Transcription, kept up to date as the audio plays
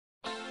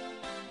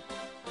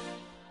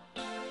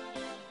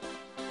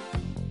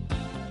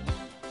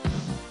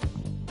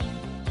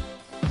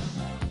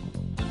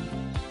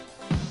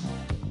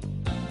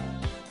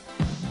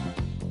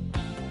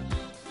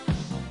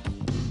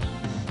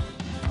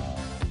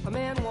A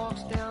man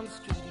walks down the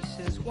street, he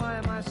says, why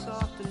am I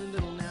soft in the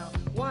middle now?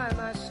 Why am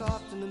I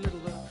soft in the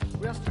middle? The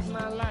rest of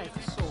my life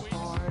is so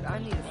hard. I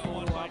need a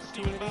photo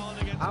opportunity.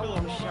 I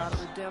want a shot of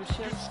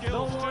redemption.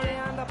 Don't want to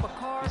end up a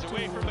car. He's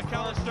away from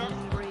McAllister.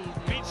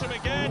 Beats him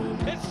again.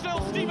 It's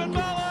still Stephen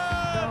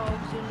Mallan.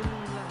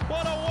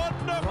 What a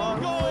wonderful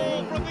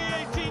goal from the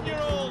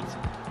 18-year-old.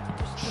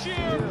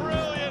 Sheer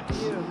brilliance.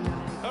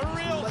 A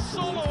real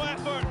solo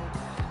effort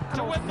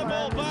to win the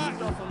ball back.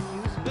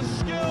 The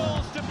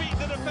skills to beat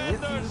the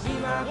defenders.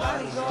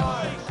 One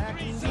strike,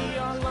 3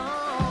 times.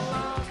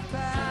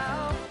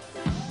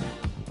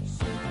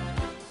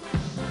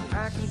 I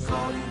can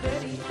call you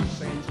Betty.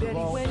 Betty,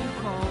 when you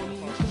call me,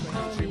 you can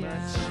call me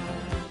out.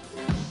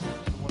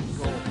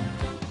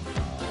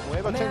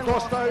 Everton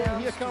cross down,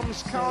 here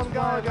comes Callum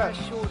Gallagher.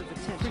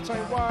 Free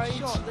time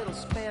wide.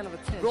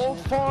 Rolled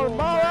for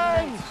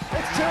Mallan.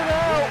 It's 2-0.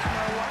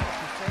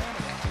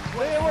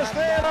 There was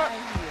there.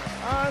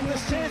 And the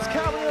Saints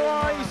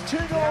capitalise 2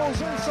 goals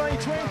inside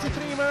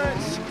 23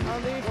 minutes.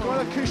 And they've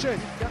got a cushion.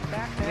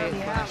 Great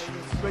finish,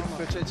 good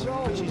footed,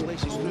 pushes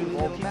laces through the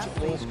ball, keeps it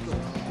low,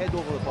 head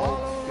over the ball.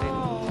 Great.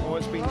 Oh,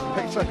 it's been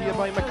picked up here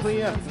by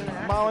McLear.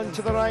 Mallan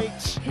to the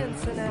right.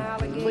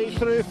 Played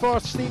through for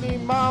Stevie.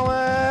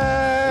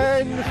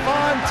 Mallan.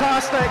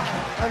 Fantastic.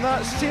 And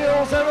that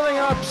seals everything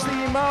up.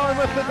 Stevie Mallan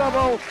with the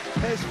double.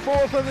 His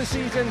 4th of the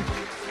season.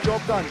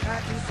 Job done.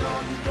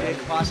 Great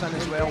pass in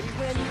as well.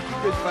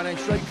 Good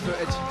finish, right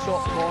footed,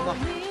 top corner.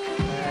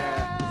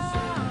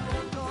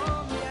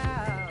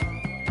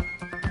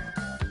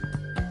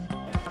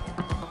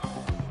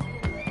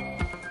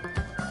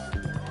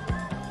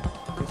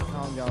 Here's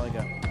Callum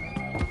Gallagher.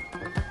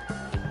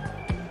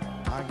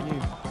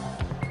 Agnew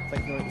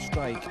thinking about the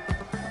strike.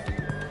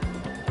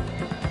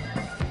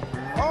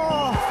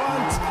 Oh,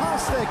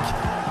 fantastic!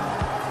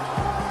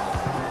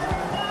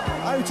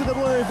 Out of the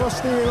blue for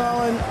Stevie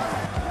Mallan.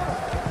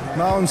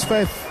 Mallan's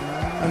 5th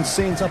and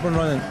Saints up and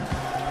running.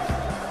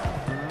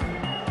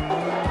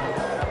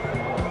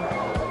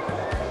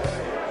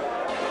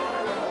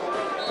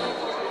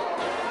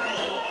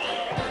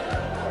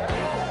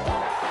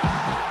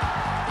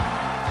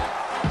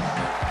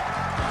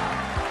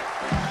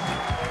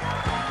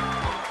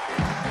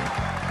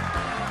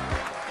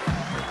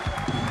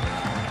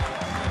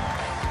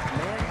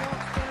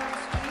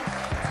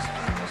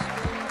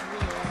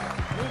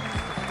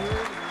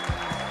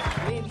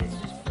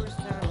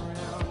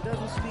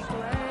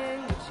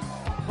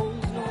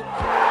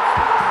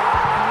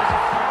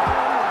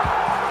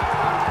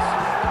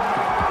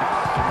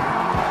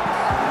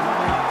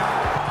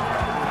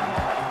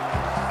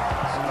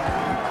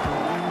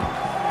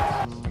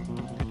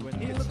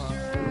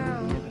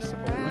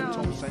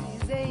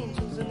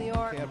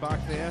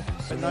 Back there,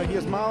 but now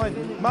here's Mallan.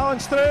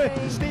 Mallan's through.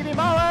 Stevie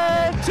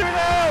Mallan, 2-0.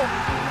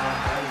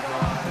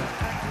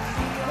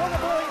 What a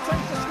brilliant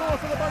time to score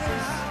for the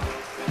Bunnies.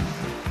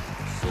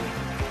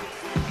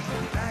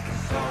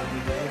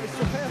 It's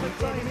the perfect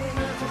time, 8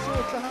 minutes or so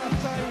to half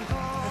time.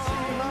 And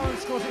Stevie Mallan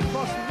scores his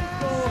first league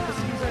goal of the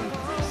season,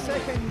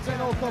 2nd in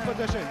all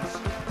competitions.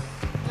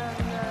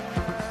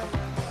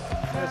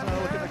 There's an